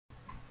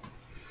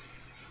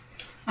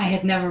I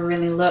had never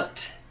really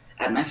looked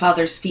at my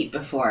father's feet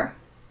before,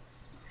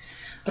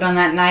 but on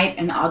that night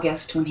in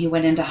August when he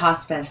went into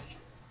hospice,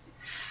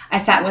 I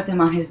sat with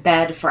him on his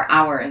bed for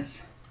hours,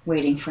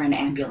 waiting for an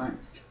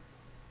ambulance.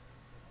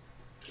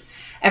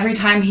 Every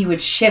time he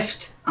would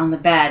shift on the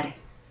bed,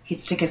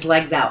 he'd stick his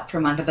legs out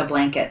from under the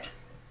blanket.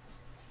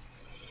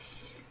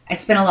 I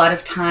spent a lot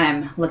of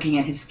time looking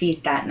at his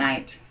feet that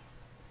night.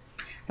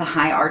 The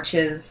high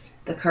arches,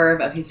 the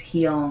curve of his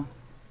heel,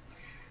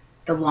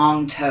 the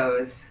long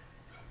toes.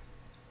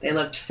 They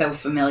looked so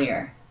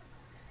familiar.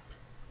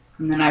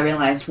 And then I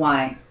realized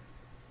why.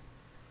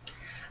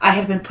 I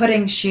had been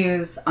putting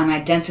shoes on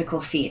identical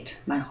feet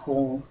my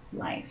whole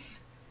life.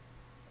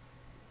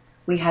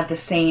 We had the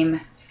same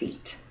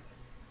feet.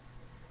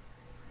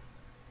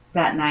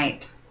 That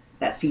night,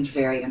 that seemed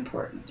very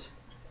important.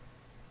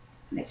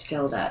 And it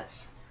still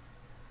does.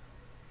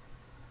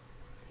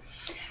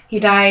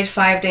 He died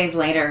 5 days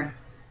later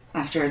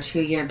after a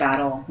 2-year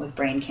battle with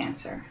brain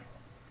cancer.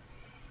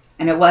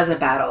 And it was a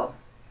battle.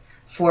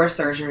 4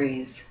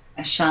 surgeries,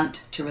 a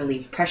shunt to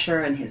relieve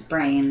pressure in his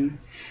brain,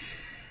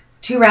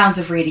 2 rounds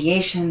of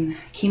radiation,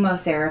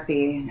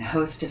 chemotherapy, and a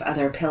host of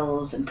other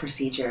pills and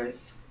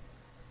procedures.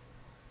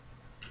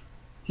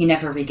 He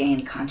never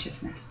regained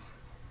consciousness.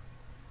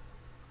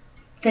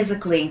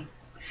 Physically,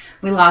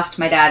 we lost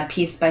my dad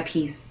piece by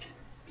piece.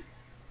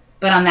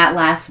 But on that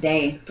last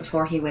day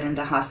before he went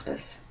into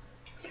hospice,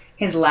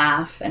 his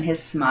laugh and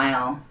his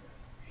smile,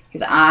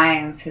 his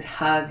eyes, his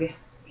hug,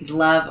 his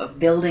love of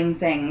building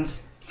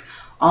things,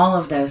 all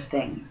of those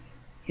things,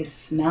 his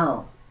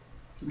smell,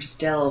 were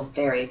still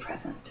very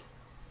present.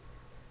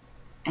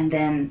 And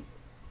then,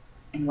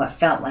 in what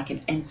felt like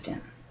an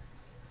instant,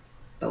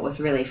 but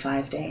was really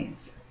 5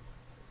 days,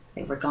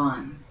 they were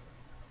gone.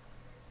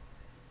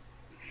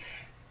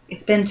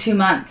 It's been 2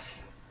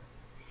 months,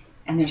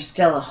 and there's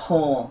still a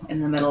hole in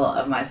the middle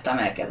of my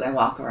stomach as I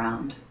walk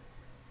around.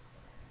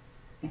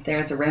 If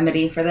there's a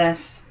remedy for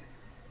this,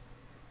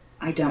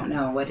 I don't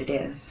know what it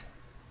is.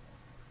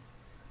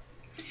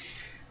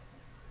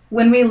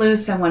 When we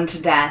lose someone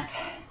to death,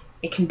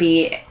 it can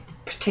be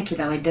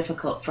particularly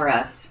difficult for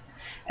us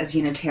as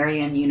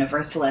Unitarian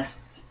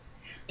Universalists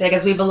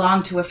because we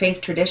belong to a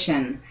faith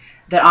tradition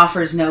that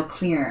offers no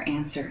clear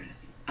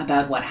answers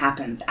about what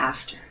happens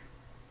after.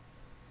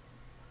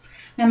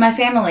 Now, my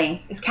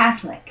family is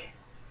Catholic,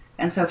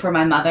 and so for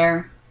my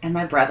mother and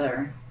my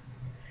brother,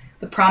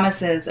 the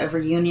promises of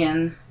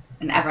reunion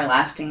and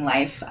everlasting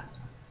life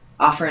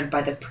offered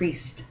by the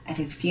priest at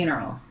his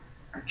funeral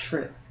are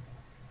true.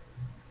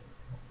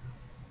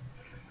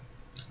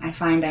 I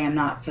find I am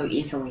not so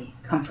easily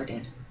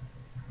comforted.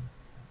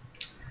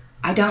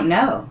 I don't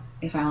know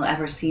if I will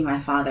ever see my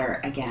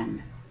father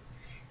again,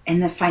 and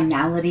the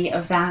finality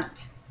of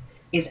that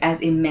is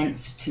as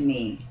immense to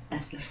me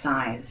as the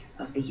size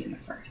of the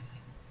universe.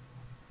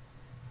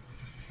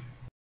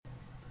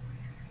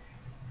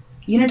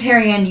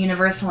 Unitarian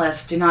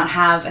Universalists do not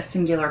have a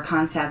singular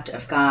concept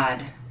of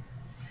God,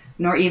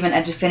 nor even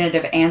a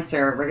definitive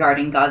answer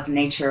regarding God's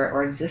nature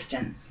or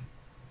existence.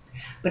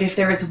 But if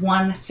there is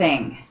one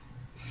thing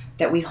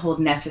that we hold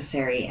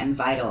necessary and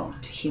vital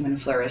to human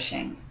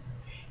flourishing,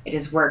 it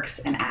is works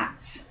and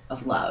acts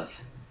of love.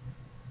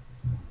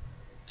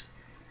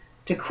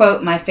 To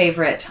quote my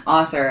favorite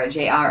author,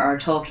 J.R.R.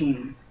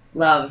 Tolkien,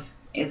 love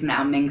is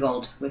now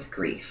mingled with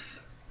grief.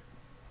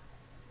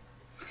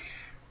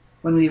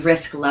 When we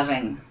risk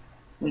loving,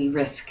 we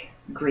risk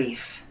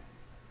grief.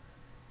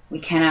 We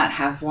cannot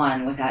have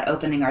one without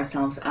opening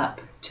ourselves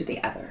up to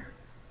the other.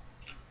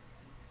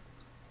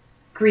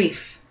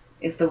 Grief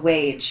is the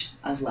wage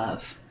of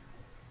love.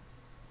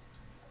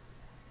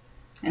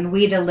 And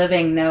we, the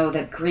living, know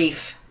that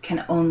grief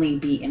can only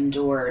be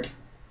endured.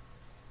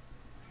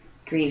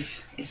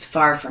 Grief is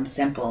far from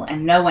simple,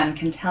 and no one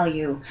can tell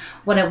you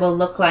what it will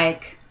look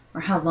like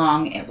or how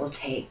long it will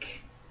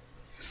take.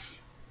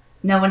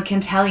 No one can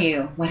tell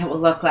you what it will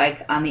look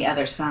like on the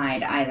other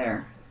side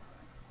either.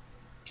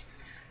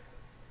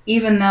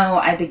 Even though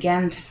I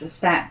begin to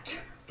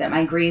suspect that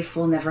my grief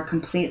will never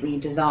completely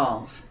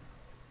dissolve,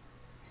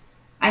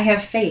 I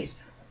have faith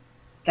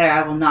that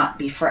I will not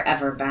be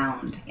forever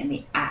bound in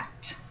the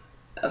act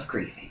of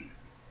grieving.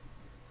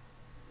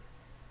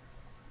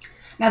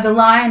 Now, the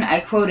line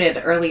I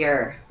quoted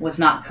earlier was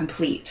not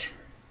complete.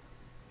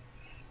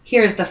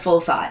 Here is the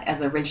full thought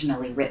as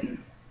originally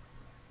written.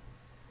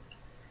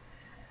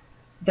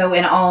 Though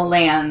in all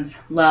lands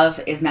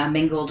love is now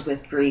mingled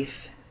with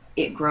grief,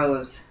 it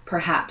grows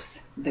perhaps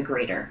the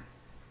greater.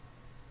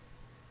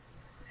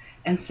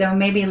 And so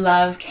maybe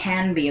love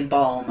can be a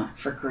balm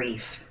for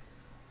grief.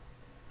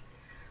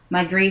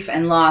 My grief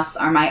and loss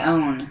are my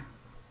own,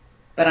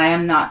 but I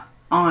am not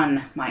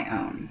on my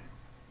own.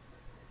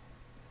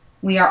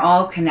 We are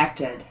all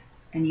connected,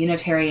 and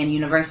Unitarian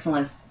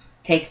Universalists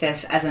take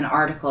this as an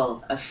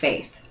article of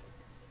faith.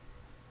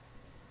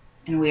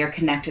 And we are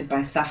connected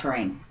by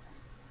suffering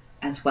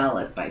as well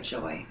as by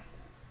joy.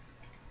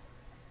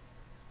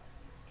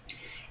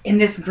 In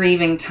this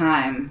grieving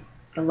time,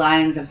 the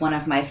lines of one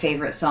of my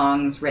favorite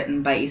songs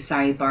written by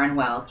Isai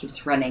Barnwell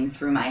keeps running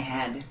through my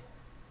head.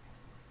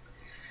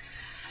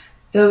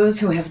 Those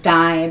who have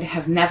died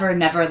have never,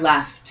 never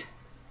left.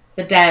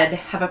 The dead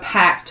have a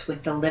pact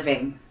with the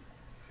living.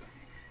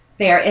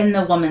 They are in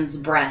the woman's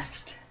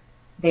breast.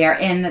 They are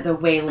in the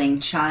wailing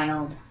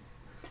child.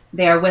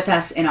 They are with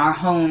us in our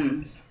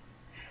homes.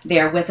 They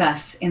are with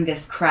us in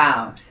this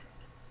crowd.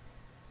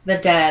 The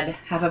dead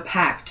have a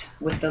pact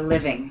with the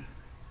living.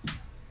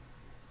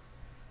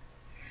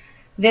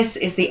 This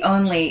is the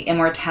only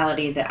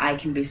immortality that I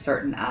can be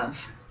certain of.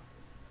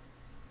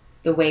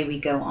 The way we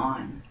go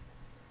on.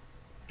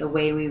 The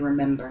way we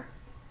remember.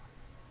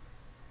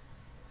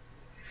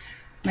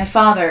 My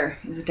father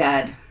is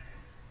dead,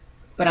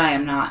 but I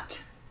am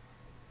not.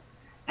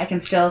 I can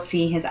still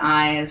see his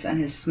eyes and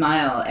his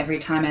smile every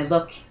time I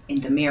look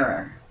in the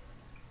mirror.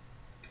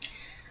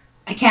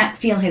 I can't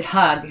feel his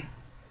hug,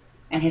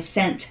 and his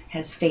scent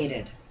has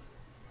faded.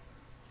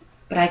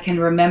 But I can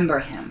remember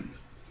him,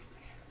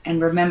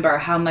 and remember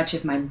how much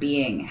of my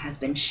being has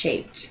been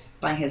shaped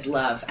by his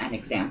love and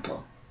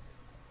example.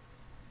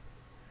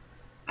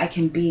 I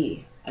can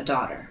be a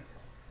daughter.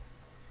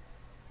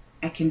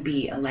 I can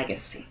be a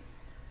legacy.